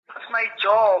my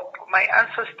job. My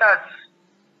ancestors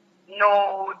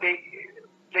know they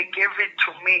gave it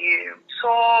to me. So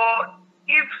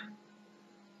if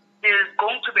there's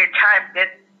going to be a time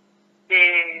that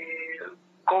they're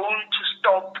going to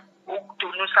stop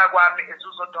ukudunusa kwami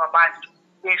ezuzodwa abantu,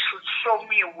 they should show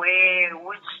me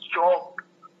which job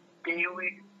they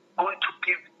were going to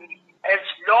give me. As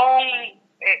long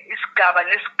isigaba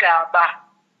nesigaba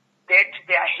that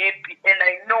they are happy, and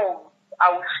I know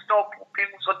I will stop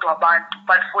being uzodwa abantu.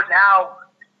 But for now,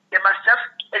 they must just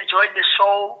enjoy the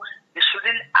show. They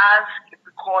shouldn't ask,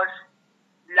 because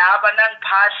laba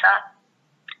nangiphatha,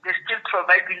 they're still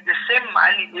providing the same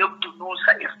money they have to know.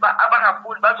 If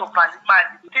abangafuni bazofana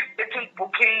imali, still getting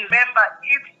booking. Remember,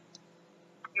 if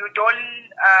you don't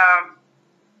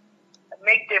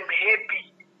make them happy,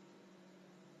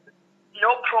 no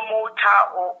promoter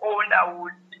or owner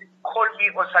would call me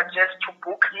or suggest to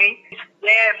book me. It's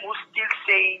them who still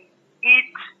say,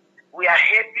 eat, we are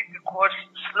happy because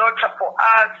slaughter for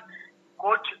us,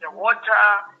 go to the water,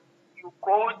 you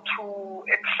go to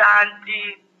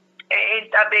Exanti,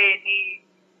 Entabeni.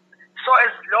 So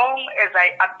as long as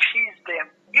I appease them,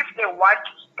 if they want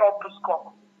to stop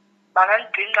Usco,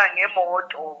 bangangqinqa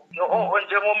ngemoto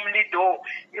njengomlido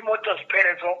imoto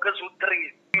ziphele zonke ezu-3.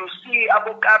 You see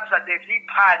abokabza they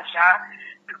viphandla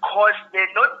because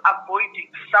they're not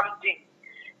avoiding something.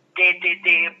 They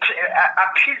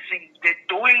appeasing, they're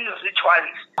doing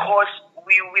rituals because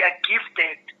we are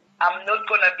gifted. I'm not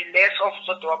gonna be less of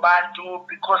Sotobantu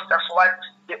because that's what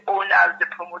the owners, the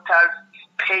promoters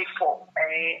pay for.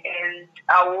 And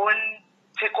I won't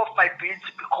take off my beads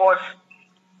because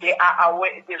they are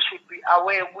aware, they should be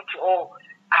aware which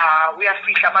we are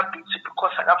fish my beads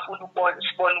because I have full born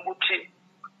which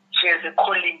she has a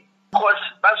calling because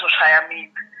bazoshaya mina.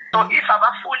 So if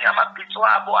abafuni amabhithi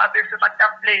wabo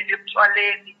abesematafuleni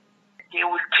ebucwaleni, they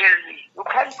will tell me, you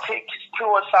can't take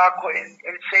isiphiwo sakho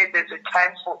and say there's a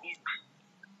time for it.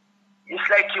 It's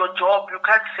like your job. You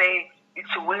can't say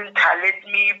it's winter, let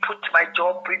me put my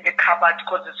job in the cupboard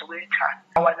because it's winter.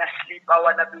 I want to sleep, I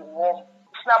want to be warm.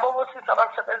 Now,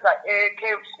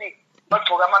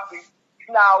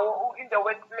 in the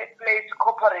workplace,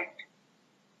 corporate,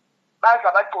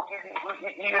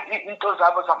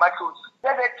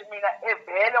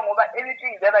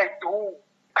 anything that I do,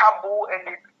 taboo,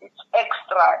 and it's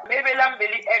extra. Maybe I'm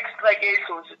very extra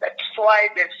cases. That's why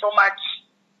there's so much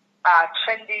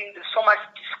trending, there's so much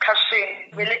discussion,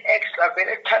 very extra,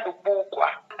 very tandubukwa.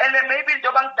 And then maybe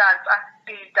the bank dance,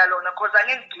 because I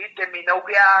didn't get them in a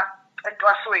way.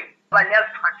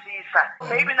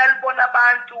 Maybe nalibona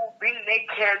abantu being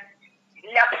naked,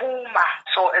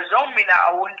 so as long as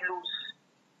I won't lose,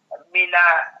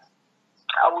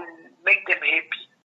 I will make them happy.